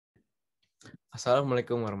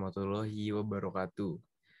Assalamualaikum warahmatullahi wabarakatuh.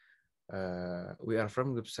 We are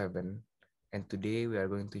from Group 7, and today we are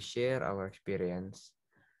going to share our experience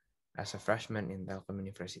as a freshman in Telkom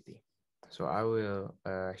University. So I will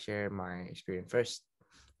share my experience first,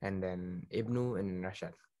 and then Ibnu and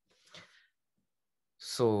Rasyad.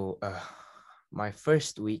 So my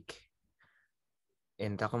first week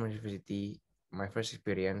in Telkom University, my first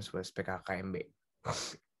experience was PKKMB.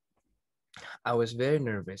 I was very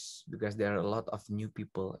nervous because there are a lot of new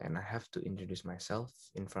people and I have to introduce myself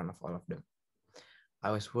in front of all of them.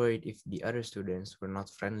 I was worried if the other students were not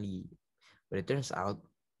friendly, but it turns out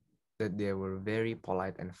that they were very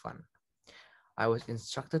polite and fun. I was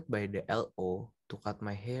instructed by the LO to cut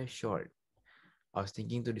my hair short. I was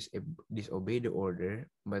thinking to disobey the order,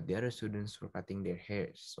 but the other students were cutting their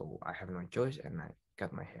hair, so I have no choice and I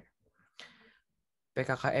cut my hair.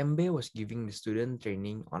 PKKMB was giving the student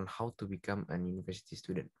training on how to become an university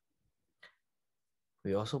student.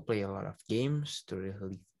 We also play a lot of games to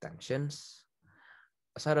relieve tensions.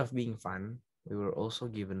 Aside of being fun, we were also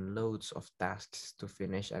given loads of tasks to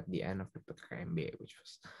finish at the end of the PKMB, which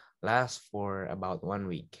was last for about 1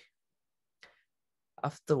 week.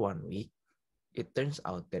 After 1 week, it turns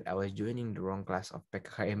out that I was joining the wrong class of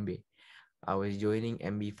PKMB. I was joining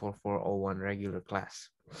MB4401 regular class,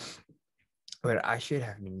 where I should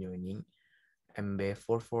have been joining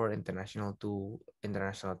MB44 International 2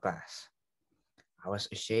 International class. I was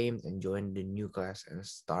ashamed and joined the new class and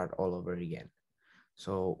start all over again.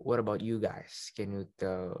 So what about you guys? Can you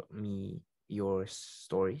tell me your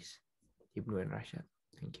stories? Ibnu and Rashad.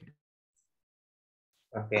 Thank you.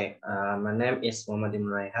 Okay, my name is Muhammad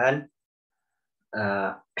Rayhan.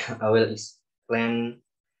 Uh, I will explain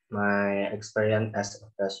my experience as a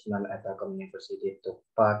freshman at Telkom University took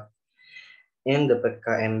part in the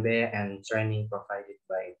PKMB and training provided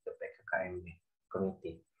by the PKMB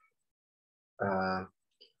committee. Uh,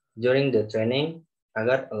 During the training, I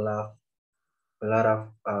got a lot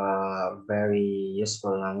of very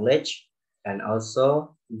useful knowledge, and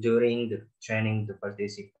also during the training, the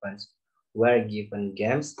participants were given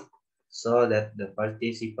games so that the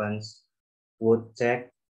participants would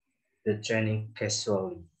take the training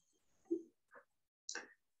casually.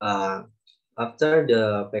 Uh, After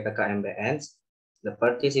the PKKMB ends, the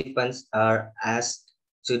participants are asked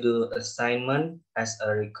to do assignment as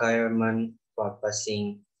a requirement for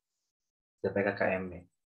passing the PKKMB.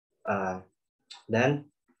 Uh,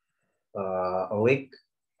 then a week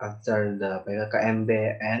after the PKKMB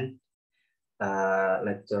end,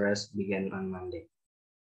 lecturers began on Monday.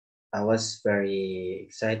 I was very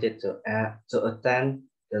excited to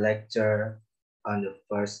attend the lecture on the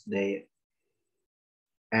first day,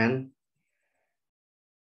 and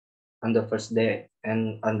on the first day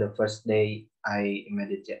I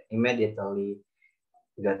immediately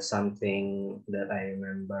got something that I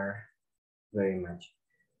remember very much.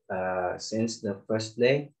 Since the first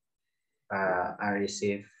day, I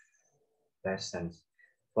received lessons.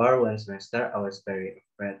 For one semester, I was very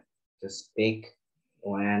afraid to speak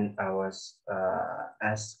when I was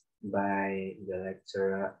asked by the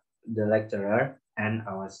lecturer, and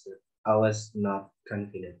I was not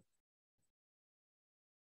confident.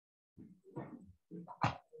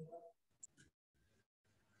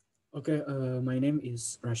 Okay, my name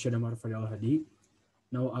is Rasyad Al Hadi.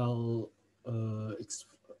 Now I'll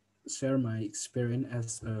share my experience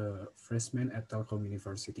as a freshman at Telkom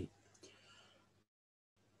University.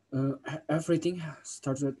 Everything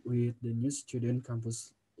started with the new student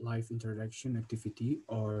campus live interaction activity,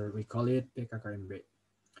 or we call it PKKMB.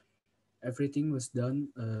 Everything was done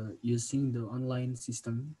using the online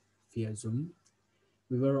system via Zoom.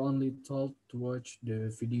 We were only told to watch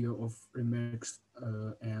the video of remarks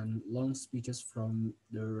and long speeches from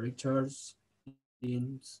the rectors,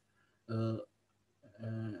 deans, uh,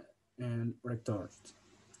 uh, and rectors.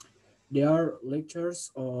 There are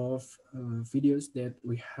lectures of videos that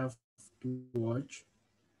we have to watch.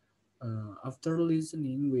 After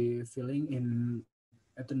listening, we filling in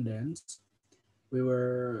attendance. We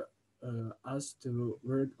were asked to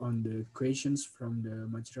work on the questions from the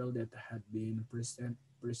material that had been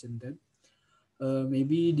presented.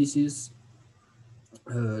 Maybe this is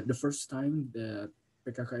the first time that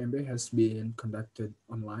PKKMB has been conducted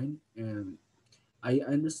online, and I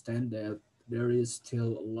understand that there is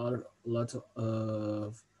still a lot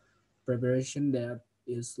of preparation that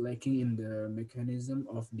is lacking in the mechanism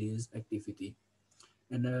of this activity,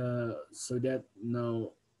 and so that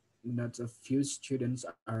now not a few students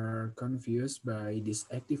are confused by this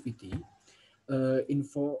activity.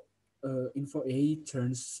 Info A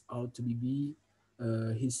turns out to be B.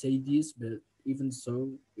 He said this, but even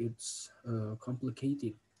so, it's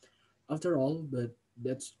complicated. After all, but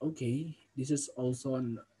that's okay. This is also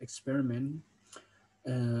an experiment,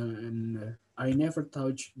 and I never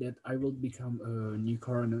thought that I will become a new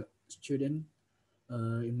current student.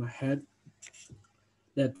 In my head,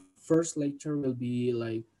 that first lecture will be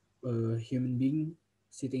like a human being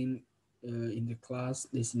sitting in the class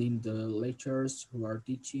listening the lectures who are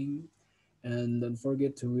teaching, and don't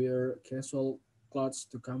forget to wear casual clothes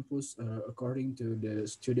to campus according to the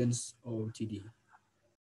students OTD.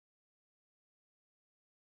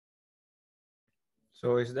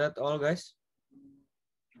 So is that all, guys?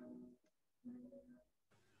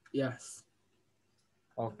 Yes.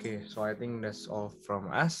 Okay, so I think that's all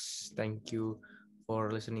from us. Thank you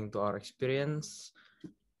for listening to our experience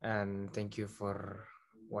and thank you for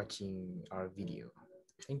watching our video.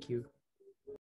 Thank you.